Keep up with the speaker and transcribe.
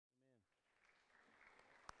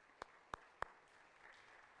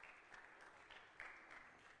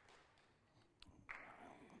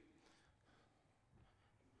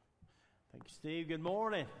Steve, good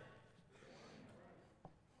morning.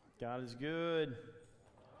 God is good.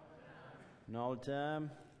 And all the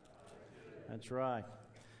time. That's right.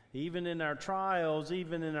 Even in our trials,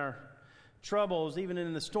 even in our troubles, even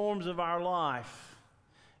in the storms of our life,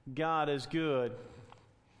 God is good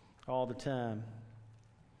all the time.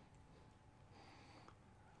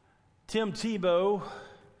 Tim Tebow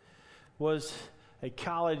was a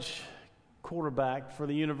college quarterback for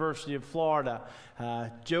the University of Florida.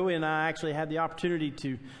 Joey and I actually had the opportunity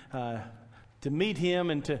to meet him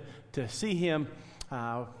and to see him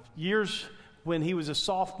years when he was a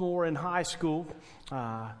sophomore in high school,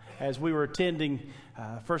 as we were attending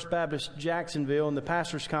First Baptist Jacksonville and the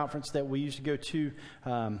pastors' conference that we used to go to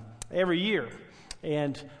every year.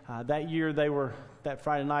 And that year that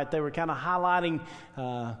Friday night, they were kind of highlighting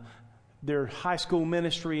their high school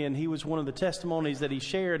ministry, and he was one of the testimonies that he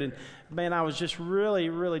shared. And man, I was just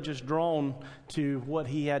really just drawn to what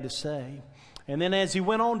he had to say. And then as he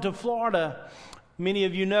went on to Florida, many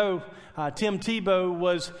of you know Tim Tebow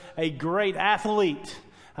was a great athlete.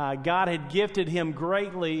 God had gifted him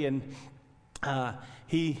greatly, and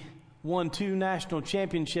he won 2 national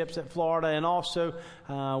championships at Florida, and also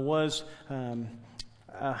was a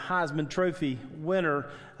Heisman Trophy winner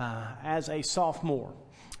as a sophomore.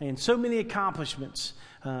 And so many accomplishments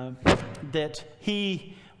that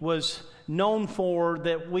he was known for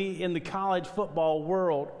that we in the college football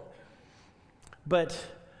world. But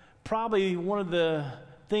probably one of the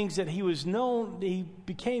things that he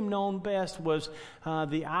became known best was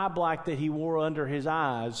the eye black that he wore under his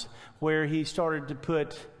eyes, where he started to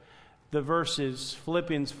put the verses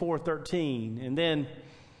Philippians 4:13. And then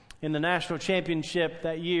in the national championship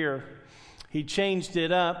that year, he changed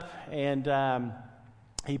it up, and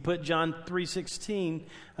he put John 3:16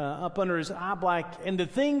 up under his eye black. And the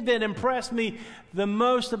thing that impressed me the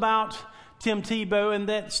most about Tim Tebow, and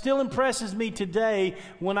that still impresses me today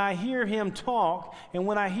when I hear him talk and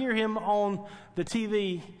when I hear him on the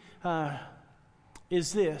TV,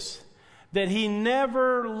 is this: that he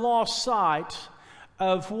never lost sight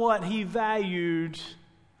of what he valued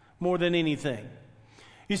more than anything.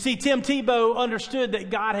 You see, Tim Tebow understood that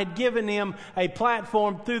God had given him a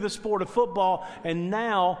platform through the sport of football, and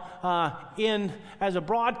now as a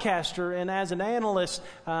broadcaster and as an analyst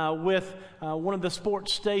with one of the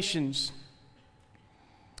sports stations.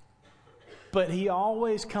 But he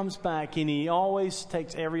always comes back, and he always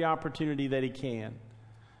takes every opportunity that he can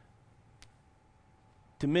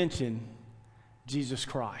to mention Jesus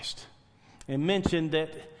Christ, and mention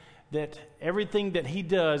that everything that he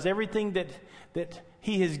does, everything that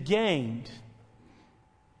he has gained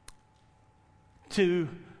to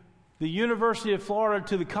the University of Florida,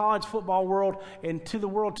 to the college football world, and to the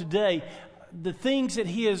world today, the things that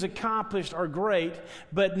he has accomplished are great,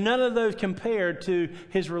 but none of those compared to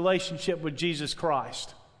his relationship with Jesus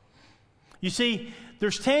Christ. You see,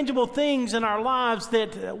 there's tangible things in our lives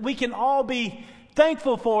that we can all be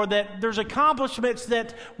thankful for, that there's accomplishments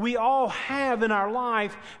that we all have in our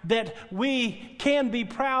life that we can be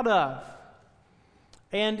proud of.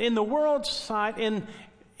 And in the world's side,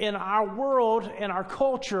 in our world and our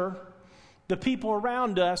culture, the people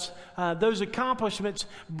around us, those accomplishments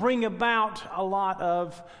bring about a lot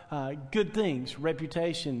of good things,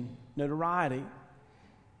 reputation, notoriety.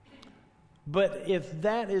 But if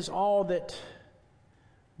that is all that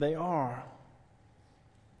they are,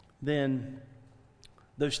 then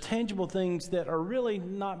those tangible things that are really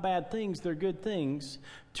not bad things, they're good things,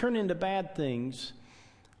 turn into bad things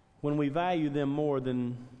when we value them more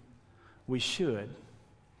than we should.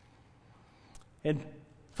 And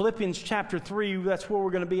Philippians chapter 3, that's where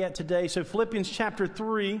we're going to be at today. So Philippians chapter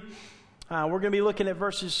 3, we're going to be looking at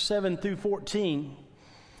verses 7 through 14.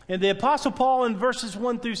 And the Apostle Paul in verses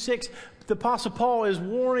 1 through 6, the Apostle Paul is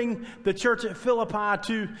warning the church at Philippi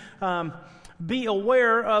to be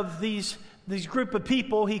aware of these group of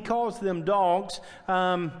people. He calls them dogs,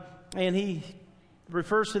 and he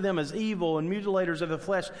refers to them as evil and mutilators of the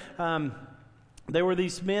flesh. They were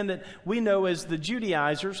these men that we know as the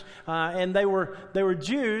Judaizers, and they were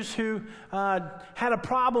Jews who had a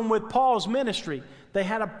problem with Paul's ministry. They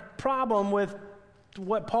had a problem with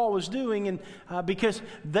what Paul was doing, and because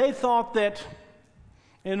they thought that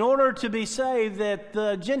in order to be saved, that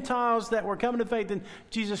the Gentiles that were coming to faith in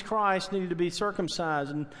Jesus Christ needed to be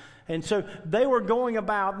circumcised. And so they were going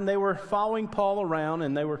about, and they were following Paul around,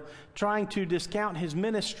 and they were trying to discount his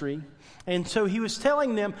ministry. And so he was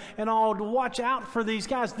telling them and all to watch out for these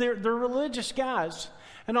guys. They're religious guys,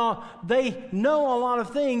 and all they know a lot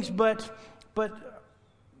of things, but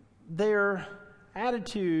their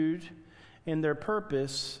attitude and their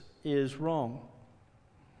purpose is wrong.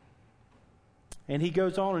 And he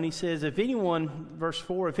goes on and he says, if anyone, verse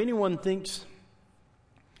 4, if anyone thinks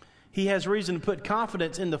he has reason to put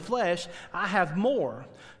confidence in the flesh, I have more.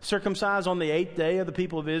 Circumcised on the 8th day of the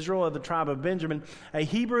people of Israel, of the tribe of Benjamin, a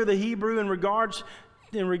Hebrew of the Hebrew in regard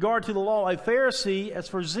to the law, a Pharisee as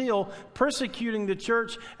for zeal, persecuting the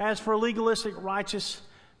church, as for legalistic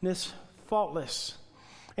righteousness, faultless.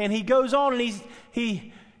 And he goes on and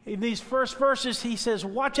he in these first verses, he says,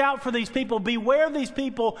 watch out for these people. Beware of these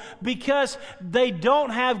people because they don't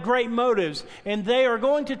have great motives. And they are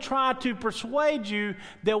going to try to persuade you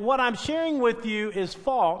that what I'm sharing with you is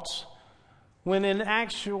false, when in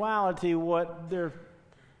actuality what they're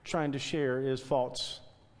trying to share is false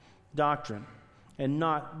doctrine and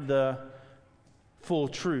not the full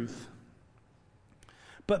truth.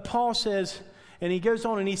 But Paul says, and he goes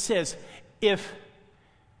on and he says, if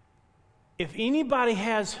anybody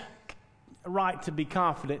has a right to be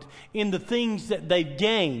confident in the things that they've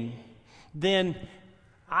gained, then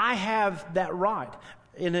I have that right.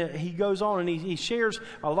 And he goes on and he shares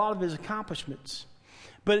a lot of his accomplishments.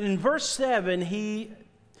 But in verse 7, he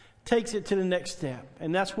takes it to the next step.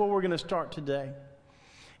 And that's where we're going to start today.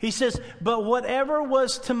 He says, but whatever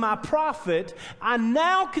was to my profit, I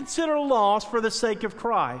now consider loss for the sake of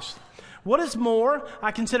Christ. What is more,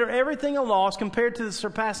 I consider everything a loss compared to the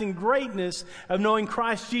surpassing greatness of knowing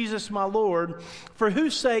Christ Jesus my Lord, for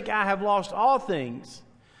whose sake I have lost all things.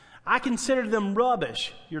 I consider them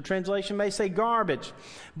rubbish, your translation may say garbage,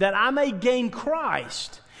 that I may gain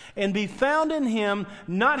Christ and be found in Him,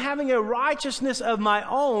 not having a righteousness of my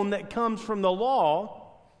own that comes from the law,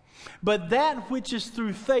 but that which is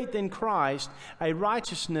through faith in Christ, a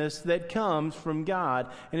righteousness that comes from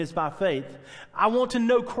God and is by faith. I want to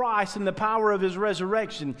know Christ and the power of His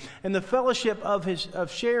resurrection and the fellowship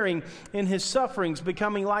of sharing in His sufferings,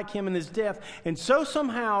 becoming like Him in His death, and so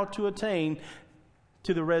somehow to attain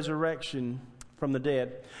to the resurrection from the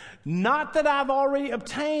dead. Not that I've already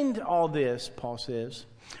obtained all this, Paul says,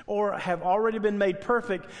 or have already been made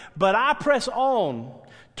perfect, but I press on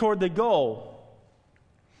toward the goal.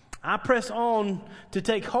 I press on to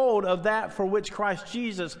take hold of that for which Christ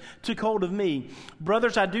Jesus took hold of me.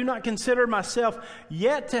 Brothers, I do not consider myself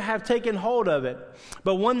yet to have taken hold of it.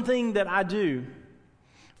 But one thing that I do,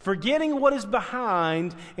 forgetting what is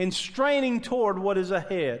behind and straining toward what is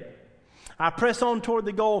ahead, I press on toward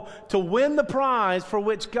the goal to win the prize for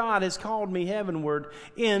which God has called me heavenward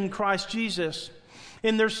in Christ Jesus.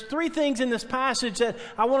 And there's 3 things in this passage that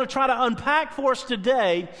I want to try to unpack for us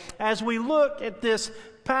today as we look at this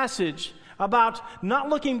passage about not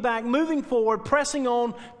looking back, moving forward, pressing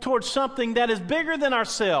on towards something that is bigger than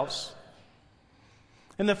ourselves.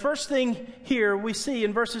 And the first thing here we see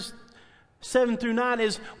in verses 7 through 9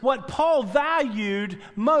 is what Paul valued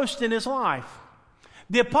most in his life.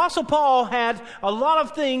 The Apostle Paul had a lot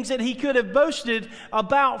of things that he could have boasted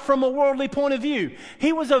about from a worldly point of view.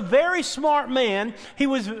 He was a very smart man. He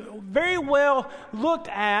was very well looked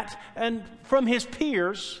at and from his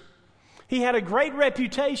peers. He had a great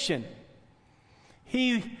reputation.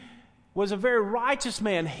 He was a very righteous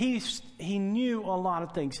man. He knew a lot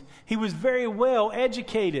of things. He was very well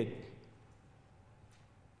educated.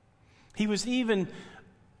 He was even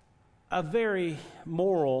a very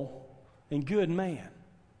moral and good man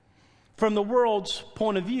from the world's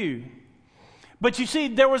point of view. But you see,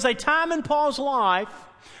 there was a time in Paul's life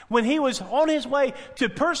when he was on his way to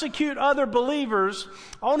persecute other believers,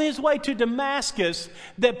 on his way to Damascus,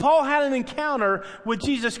 that Paul had an encounter with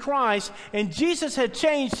Jesus Christ, and Jesus had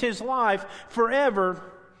changed his life forever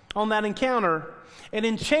on that encounter. And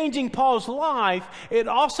in changing Paul's life, it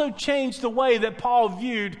also changed the way that Paul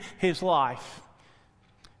viewed his life.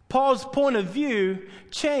 Paul's point of view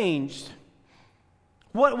changed.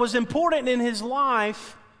 What was important in his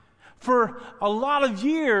life for a lot of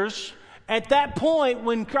years, at that point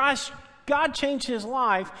when God changed his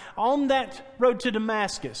life on that road to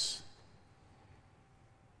Damascus,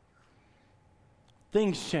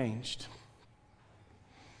 things changed.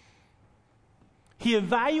 He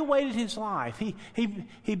evaluated his life.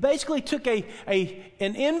 He basically took an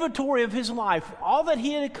inventory of his life, all that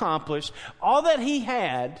he had accomplished, all that he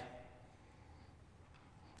had,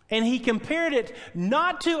 and he compared it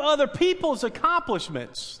not to other people's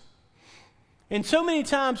accomplishments. And so many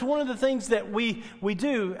times, one of the things that we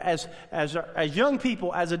do as young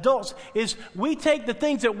people, as adults, is we take the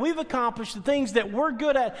things that we've accomplished, the things that we're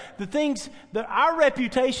good at, the things that our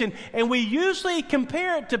reputation, and we usually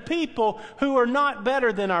compare it to people who are not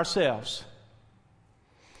better than ourselves.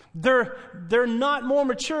 They're not more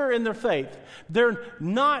mature in their faith. They're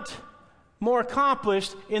not more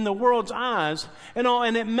accomplished in the world's eyes,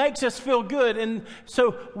 and it makes us feel good. And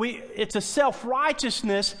so it's a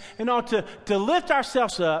self-righteousness and all to lift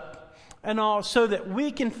ourselves up and all so that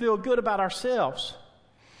we can feel good about ourselves.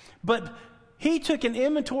 But he took an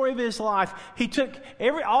inventory of his life. He took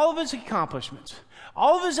all of his accomplishments,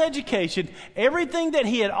 all of his education, everything that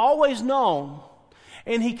he had always known,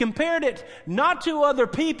 and he compared it not to other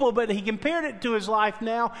people, but he compared it to his life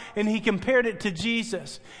now, and he compared it to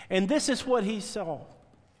Jesus. And this is what he saw.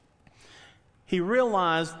 He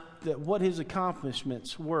realized that what his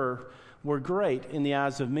accomplishments were great in the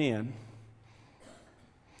eyes of men.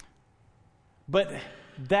 But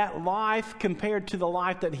that life compared to the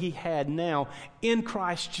life that he had now in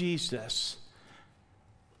Christ Jesus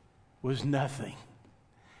was nothing.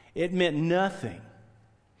 It meant nothing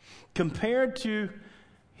compared to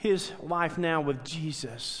his life now with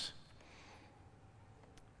Jesus.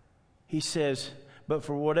 He says, but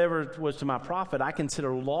for whatever was to my profit, I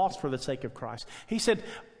consider loss for the sake of Christ. He said,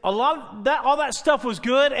 all that stuff was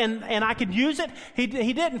good and I could use it. He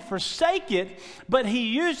didn't forsake it, but he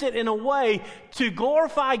used it in a way to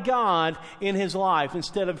glorify God in his life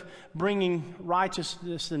instead of bringing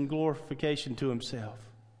righteousness and glorification to himself.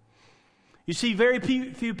 You see, very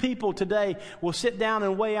few people today will sit down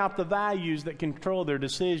and weigh out the values that control their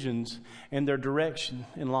decisions and their direction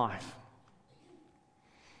in life.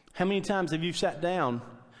 How many times have you sat down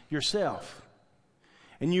yourself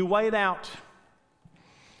and you weighed out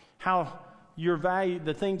how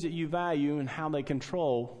the things that you value and how they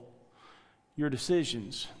control your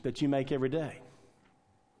decisions that you make every day,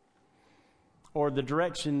 or the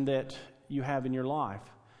direction that you have in your life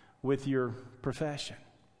with your profession?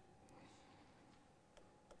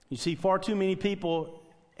 You see, far too many people,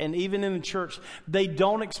 and even in the church, they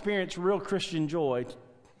don't experience real Christian joy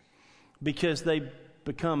because they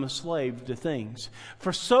become a slave to things.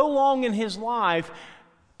 For so long in his life,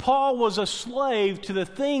 Paul was a slave to the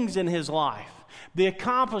things in his life, the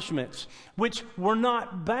accomplishments, which were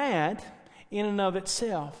not bad in and of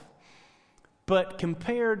itself, but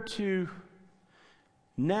compared to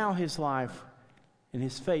now his life and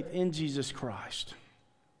his faith in Jesus Christ.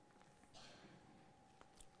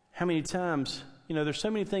 How many times, there's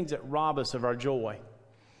so many things that rob us of our joy.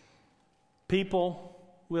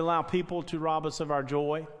 We allow people to rob us of our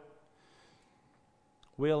joy.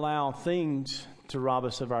 We allow things to rob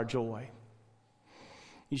us of our joy.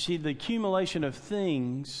 You see, the accumulation of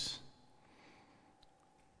things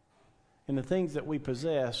and the things that we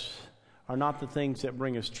possess are not the things that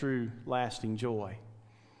bring us true, lasting joy.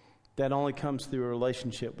 That only comes through a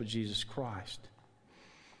relationship with Jesus Christ.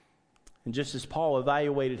 And just as Paul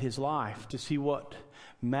evaluated his life to see what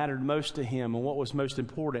mattered most to him and what was most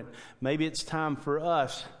important, maybe it's time for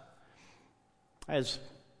us as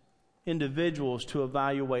individuals to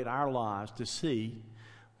evaluate our lives to see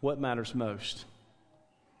what matters most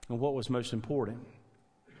and what was most important.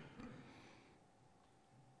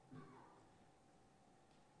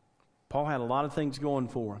 Paul had a lot of things going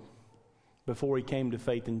for him before he came to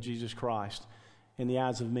faith in Jesus Christ in the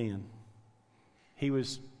eyes of men. He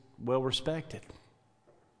was well respected.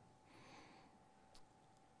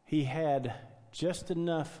 He had just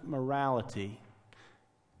enough morality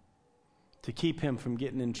to keep him from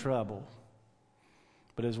getting in trouble.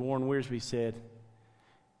 But as Warren Wiersbe said,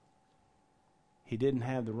 he didn't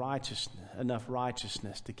have enough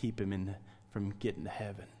righteousness to keep him from getting to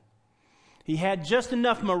heaven. He had just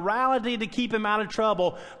enough morality to keep him out of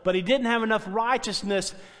trouble, but he didn't have enough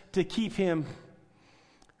righteousness to keep him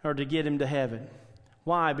or to get him to heaven.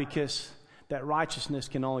 Why? Because that righteousness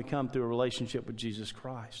can only come through a relationship with Jesus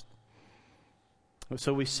Christ.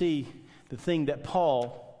 So we see the thing that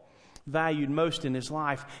Paul valued most in his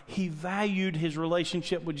life. He valued his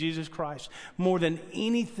relationship with Jesus Christ more than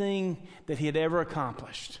anything that he had ever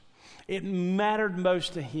accomplished. It mattered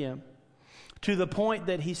most to him, to the point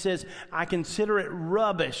that he says, I consider it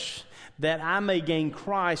rubbish that I may gain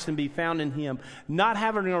Christ and be found in him, not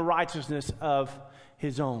having a righteousness of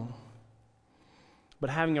his own, but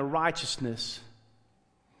having a righteousness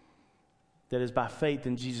that is by faith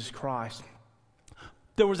in Jesus Christ.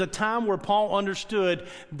 There was a time where Paul understood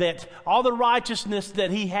that all the righteousness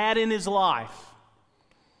that he had in his life,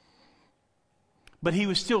 but he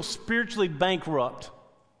was still spiritually bankrupt.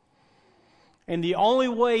 And the only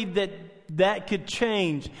way that could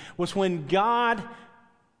change was when God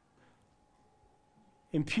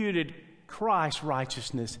imputed Christ's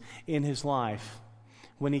righteousness in his life.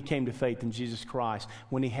 When he came to faith in Jesus Christ,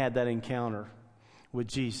 when he had that encounter with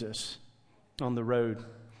Jesus on the road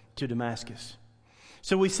to Damascus.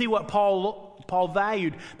 So we see what Paul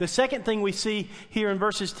valued. The second thing we see here in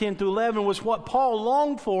verses 10 through 11 was what Paul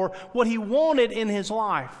longed for, what he wanted in his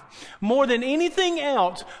life. More than anything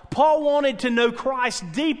else, Paul wanted to know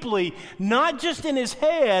Christ deeply, not just in his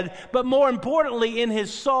head, but more importantly in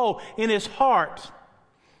his soul, in his heart.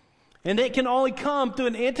 And it can only come through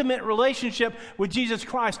an intimate relationship with Jesus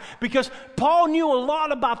Christ, because Paul knew a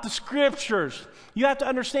lot about the Scriptures. You have to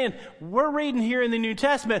understand, we're reading here in the New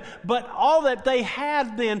Testament, but all that they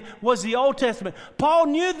had then was the Old Testament. Paul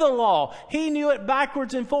knew the law. He knew it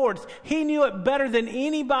backwards and forwards. He knew it better than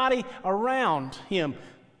anybody around him.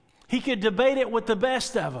 He could debate it with the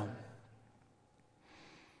best of them.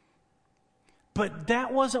 But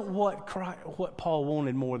that wasn't what Paul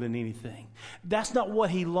wanted more than anything. That's not what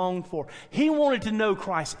he longed for. He wanted to know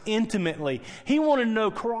Christ intimately. He wanted to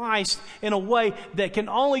know Christ in a way that can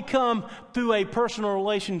only come through a personal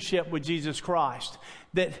relationship with Jesus Christ.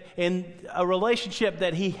 And a relationship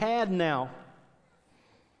that he had now.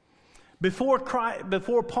 Before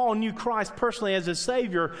Paul knew Christ personally as his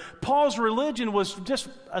Savior, Paul's religion was just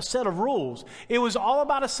a set of rules. It was all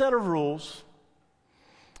about a set of rules.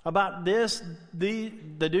 About this, the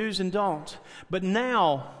do's and don'ts. But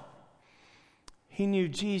now, he knew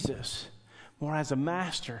Jesus more as a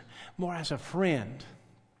master, more as a friend.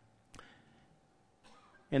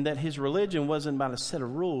 And that his religion wasn't about a set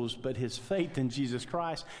of rules, but his faith in Jesus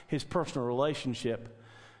Christ, his personal relationship,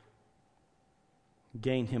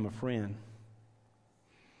 gained him a friend.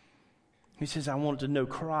 He says, I want to know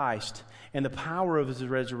Christ and the power of his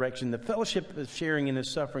resurrection, the fellowship of sharing in his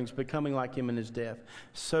sufferings, becoming like him in his death,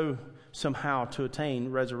 so somehow to attain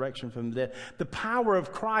resurrection from the dead. The power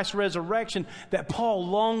of Christ's resurrection that Paul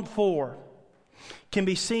longed for can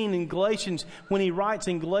be seen in Galatians when he writes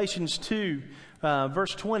in Galatians 2,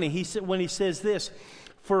 verse 20. When he says this,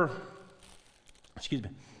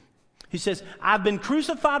 he says, I've been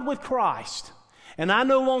crucified with Christ. And I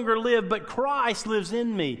no longer live, but Christ lives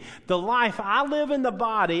in me. The life I live in the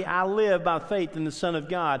body, I live by faith in the Son of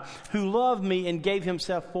God, who loved me and gave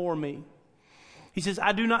himself for me. He says,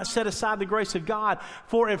 I do not set aside the grace of God,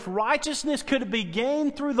 for if righteousness could be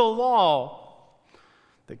gained through the law,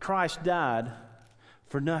 that Christ died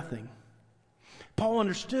for nothing. Paul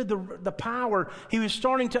understood the power. He was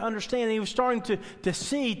starting to understand. He was starting to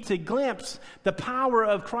see, to glimpse the power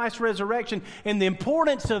of Christ's resurrection and the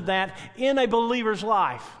importance of that in a believer's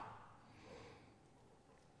life.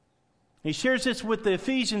 He shares this with the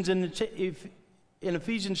Ephesians in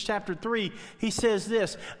Ephesians chapter 3. He says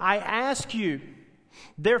this, I ask you,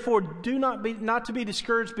 therefore, do not to be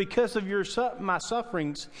discouraged because of my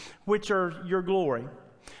sufferings, which are your glory.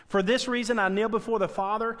 For this reason I kneel before the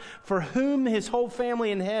Father, for whom his whole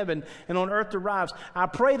family in heaven and on earth derives. I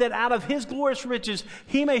pray that out of his glorious riches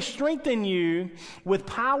he may strengthen you with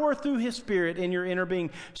power through his Spirit in your inner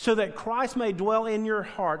being, so that Christ may dwell in your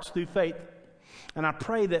hearts through faith. And I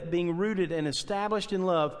pray that being rooted and established in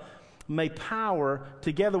love, may power,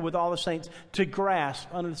 together with all the saints, to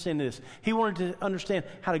grasp, understand this. He wanted to understand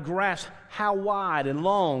how to grasp how wide and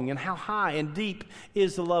long and how high and deep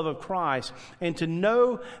is the love of Christ, and to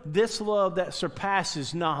know this love that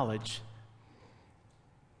surpasses knowledge,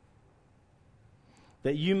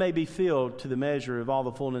 that you may be filled to the measure of all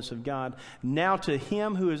the fullness of God. Now to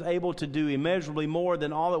him who is able to do immeasurably more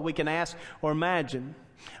than all that we can ask or imagine,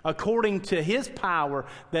 according to his power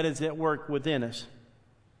that is at work within us.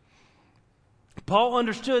 Paul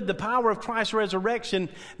understood the power of Christ's resurrection.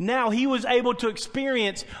 Now he was able to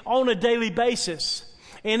experience on a daily basis.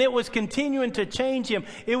 And it was continuing to change him.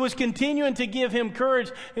 It was continuing to give him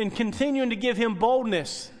courage and continuing to give him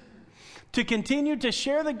boldness. To continue to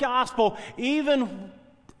share the gospel even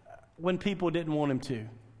when people didn't want him to.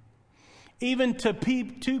 Even to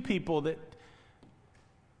people that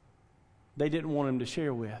they didn't want him to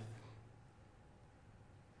share with.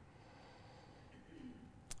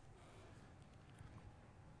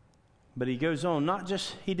 But he goes on,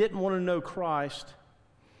 he didn't want to know Christ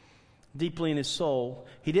deeply in his soul.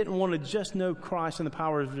 He didn't want to just know Christ and the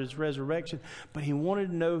power of his resurrection, but he wanted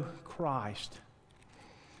to know Christ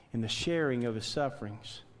in the sharing of his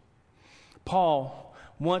sufferings. Paul,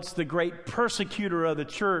 once the great persecutor of the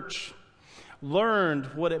church, learned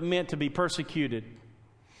what it meant to be persecuted.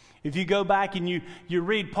 If you go back and you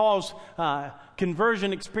read Paul's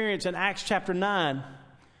conversion experience in Acts chapter 9,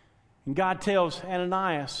 and God tells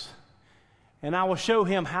Ananias, and I will show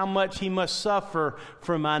him how much he must suffer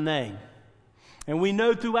for my name. And we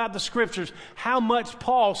know throughout the Scriptures how much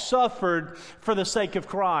Paul suffered for the sake of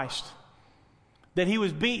Christ. That he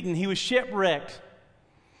was beaten, he was shipwrecked,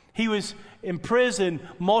 he was imprisoned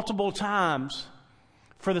multiple times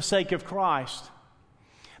for the sake of Christ.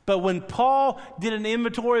 But when Paul did an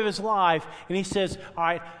inventory of his life, and he says, all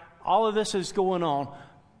right, all of this is going on,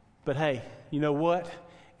 but hey, you know what?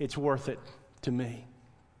 It's worth it to me.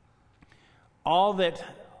 All that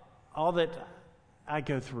I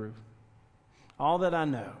go through, all that I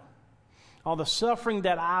know, all the suffering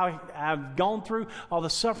that I've gone through, all the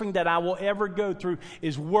suffering that I will ever go through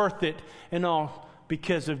is worth it, and all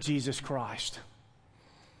because of Jesus Christ.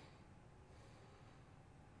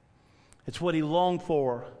 It's what he longed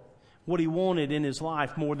for, what he wanted in his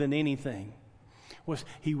life more than anything, was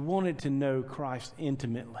he wanted to know Christ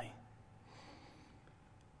intimately.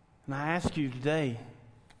 And I ask you today,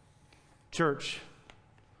 church,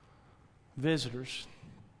 visitors,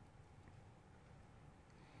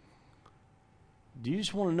 do you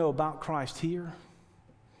just want to know about Christ here?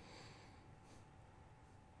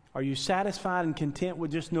 Are you satisfied and content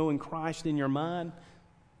with just knowing Christ in your mind?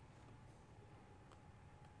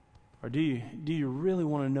 Or do you really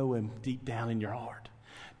want to know Him deep down in your heart?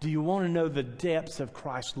 Do you want to know the depths of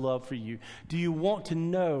Christ's love for you? Do you want to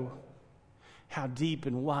know how deep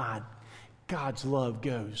and wide God's love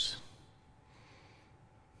goes?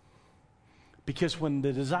 Because when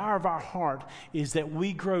the desire of our heart is that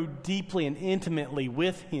we grow deeply and intimately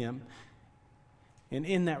with Him, and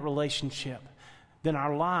in that relationship, then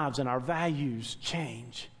our lives and our values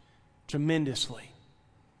change tremendously.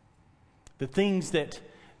 The things that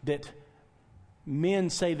men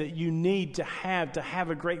say that you need to have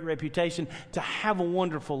a great reputation, to have a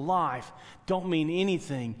wonderful life, don't mean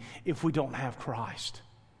anything if we don't have Christ.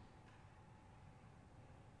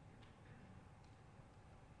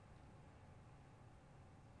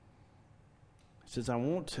 It says,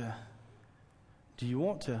 do you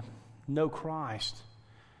want to know Christ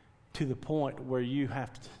to the point where you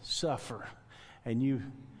have to suffer, and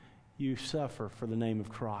you suffer for the name of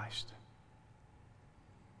Christ?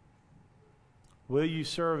 Will you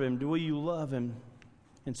serve Him? Will you love Him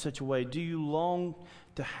in such a way? Do you long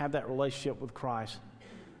to have that relationship with Christ?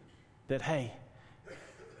 That, hey,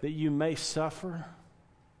 that you may suffer?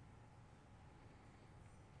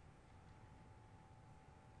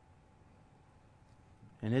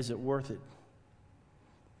 And is it worth it?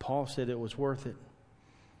 Paul said it was worth it.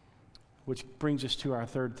 Which brings us to our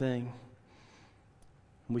third thing.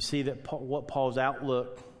 We see that what Paul's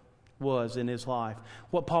outlook was in his life.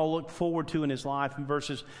 What Paul looked forward to in his life in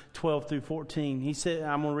verses 12 through 14. He said,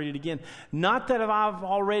 I'm going to read it again. Not that I've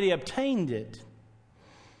already obtained it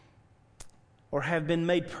or have been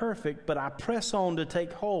made perfect, but I press on to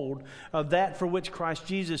take hold of that for which Christ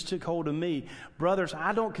Jesus took hold of me. Brothers,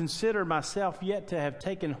 I don't consider myself yet to have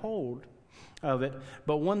taken hold of it,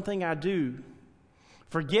 but one thing I do,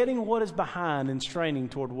 forgetting what is behind and straining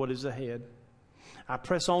toward what is ahead, I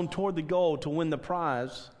press on toward the goal to win the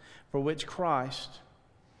prize for which Christ,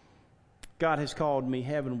 God has called me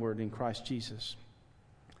heavenward in Christ Jesus.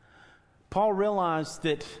 Paul realized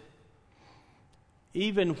that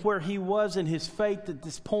even where he was in his faith at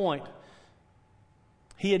this point,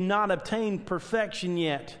 he had not obtained perfection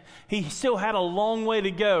yet. He still had a long way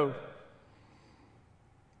to go.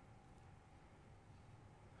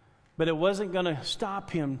 But it wasn't going to stop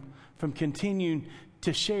him from continuing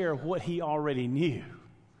to share what he already knew.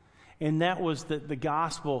 And that was that the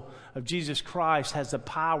gospel of Jesus Christ has the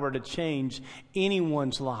power to change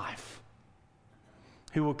anyone's life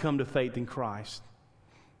who will come to faith in Christ.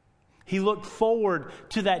 He looked forward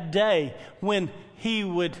to that day when he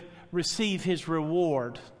would receive his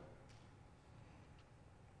reward.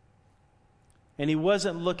 And he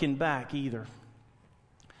wasn't looking back either.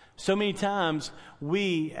 So many times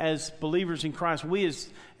we as believers in Christ, we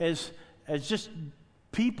as just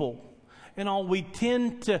people, we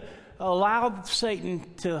tend to allow Satan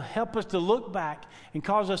to help us to look back and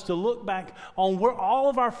cause us to look back on where all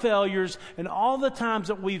of our failures and all the times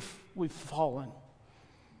that we've fallen.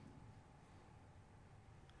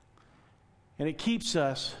 And it keeps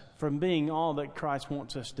us from being all that Christ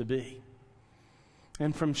wants us to be,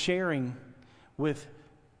 and from sharing with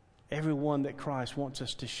everyone that Christ wants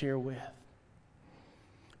us to share with.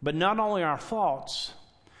 But not only our thoughts,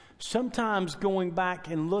 sometimes going back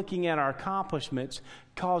and looking at our accomplishments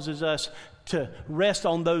causes us to rest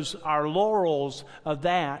on our laurels of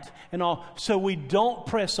that and all, so we don't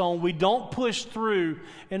press on, we don't push through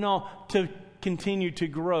and all to continue to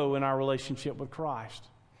grow in our relationship with Christ.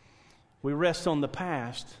 We rest on the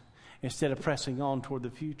past instead of pressing on toward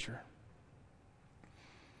the future.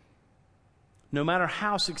 No matter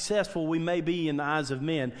how successful we may be in the eyes of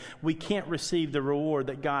men, we can't receive the reward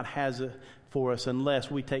that God has for us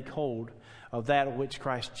unless we take hold of that which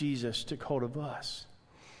Christ Jesus took hold of us.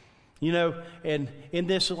 You know, and in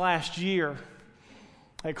this last year,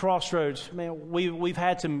 At Crossroads, man, we've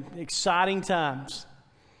had some exciting times.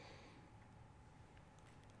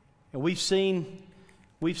 And we've seen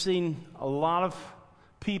a lot of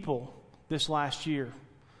people this last year.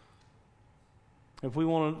 If we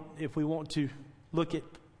want to look at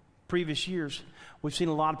previous years, we've seen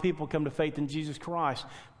a lot of people come to faith in Jesus Christ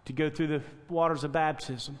to go through the waters of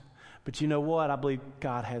baptism. But you know what? I believe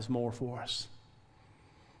God has more for us.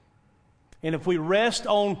 And if we rest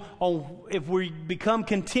if we become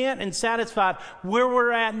content and satisfied where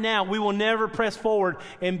we're at now, we will never press forward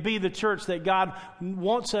and be the church that God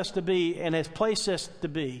wants us to be and has placed us to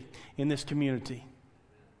be in this community.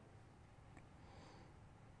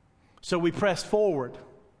 So we press forward.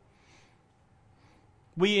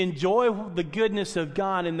 We enjoy the goodness of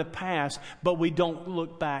God in the past, but we don't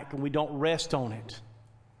look back and we don't rest on it.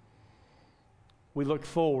 We look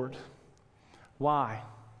forward. Why?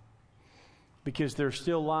 Because there are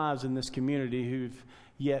still lives in this community who've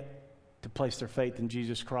yet to place their faith in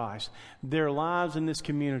Jesus Christ. There are lives in this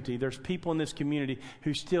community. There's people in this community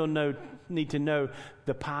who still need to know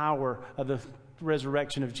the power of the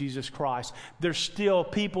resurrection of Jesus Christ. There's still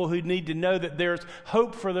people who need to know that there's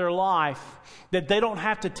hope for their life, that they don't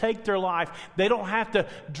have to take their life. They don't have to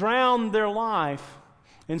drown their life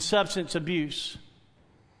in substance abuse.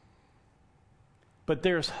 But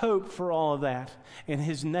there's hope for all of that, and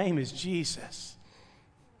His name is Jesus.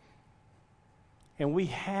 And we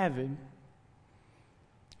have Him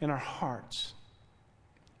in our hearts.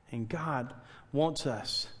 And God wants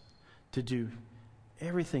us to do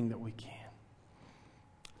everything that we can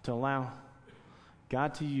to allow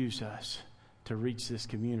God to use us to reach this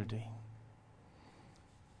community.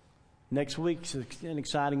 Next week's an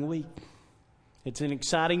exciting week. It's an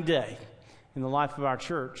exciting day in the life of our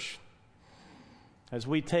church as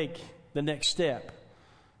we take the next step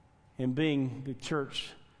in being the church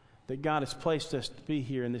that God has placed us to be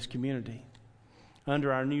here in this community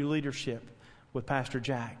under our new leadership with Pastor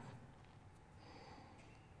Jack.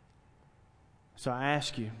 So I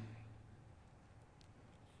ask you,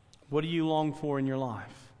 what do you long for in your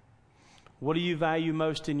life? What do you value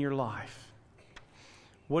most in your life?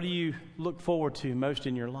 What do you look forward to most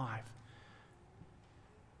in your life?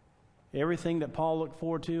 Everything that Paul looked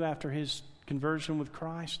forward to after his conversion with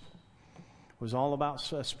Christ was all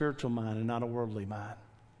about a spiritual mind and not a worldly mind.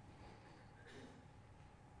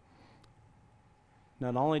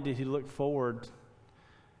 Not only did he look forward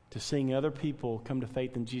to seeing other people come to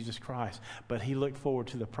faith in Jesus Christ, but he looked forward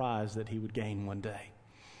to the prize that he would gain one day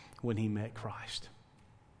when he met Christ.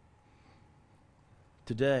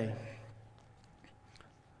 Today,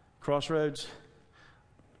 Crossroads,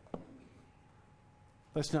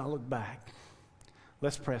 let's not look back.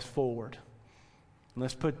 Let's press forward.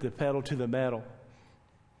 Let's put the pedal to the metal.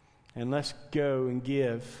 And let's go and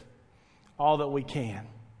give all that we can,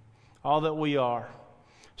 all that we are,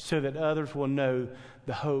 so that others will know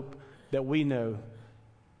the hope that we know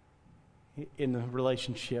in the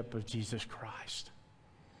relationship of Jesus Christ.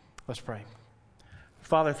 Let's pray.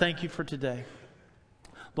 Father, thank you for today.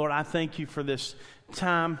 Lord, I thank you for this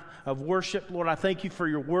time of worship. Lord, I thank you for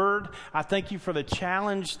your word. I thank you for the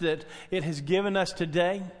challenge that it has given us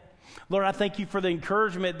today. Lord, I thank you for the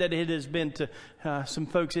encouragement that it has been to some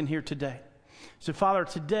folks in here today. So, Father,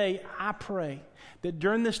 today I pray that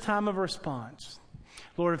during this time of response,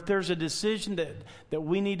 Lord, if there's a decision that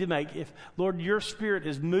we need to make, if, Lord, your Spirit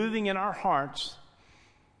is moving in our hearts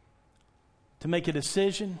to make a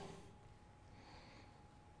decision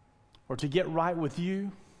or to get right with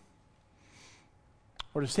you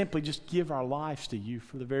or to simply just give our lives to you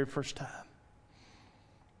for the very first time,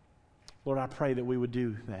 Lord, I pray that we would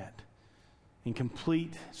do that in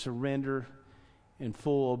complete surrender and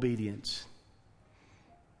full obedience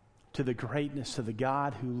to the greatness of the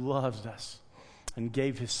God who loves us and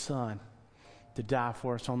gave His Son to die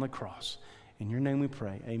for us on the cross. In your name we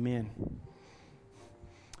pray. Amen.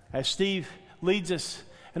 As Steve leads us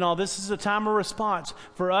and all, this is a time of response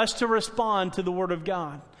for us to respond to the Word of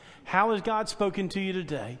God. How has God spoken to you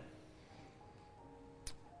today?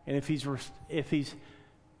 And if He's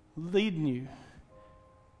leading you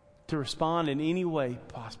to respond in any way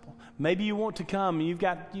possible. Maybe you want to come and you've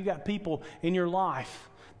got people in your life,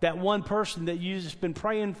 that one person that you've just been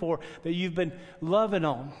praying for, that you've been loving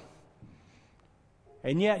on.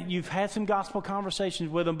 And yet you've had some gospel conversations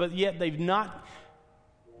with them, but yet they've not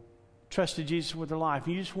trusted Jesus with their life.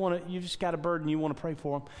 You just got a burden, you want to pray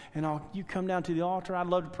for them. And you come down to the altar, I'd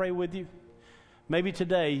love to pray with you. Maybe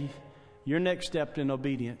today, your next step in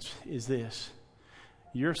obedience is this.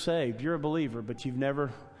 You're saved, you're a believer, but you've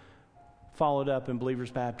never followed up in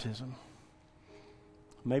believer's baptism.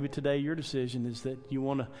 Maybe today your decision is that you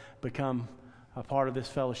want to become a part of this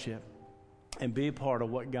fellowship and be a part of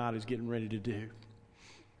what God is getting ready to do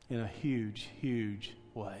in a huge, huge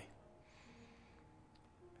way.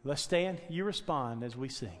 Let's stand. You respond as we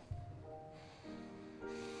sing.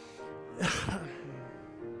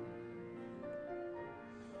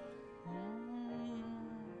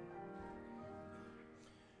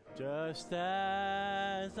 Just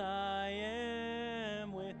as I am.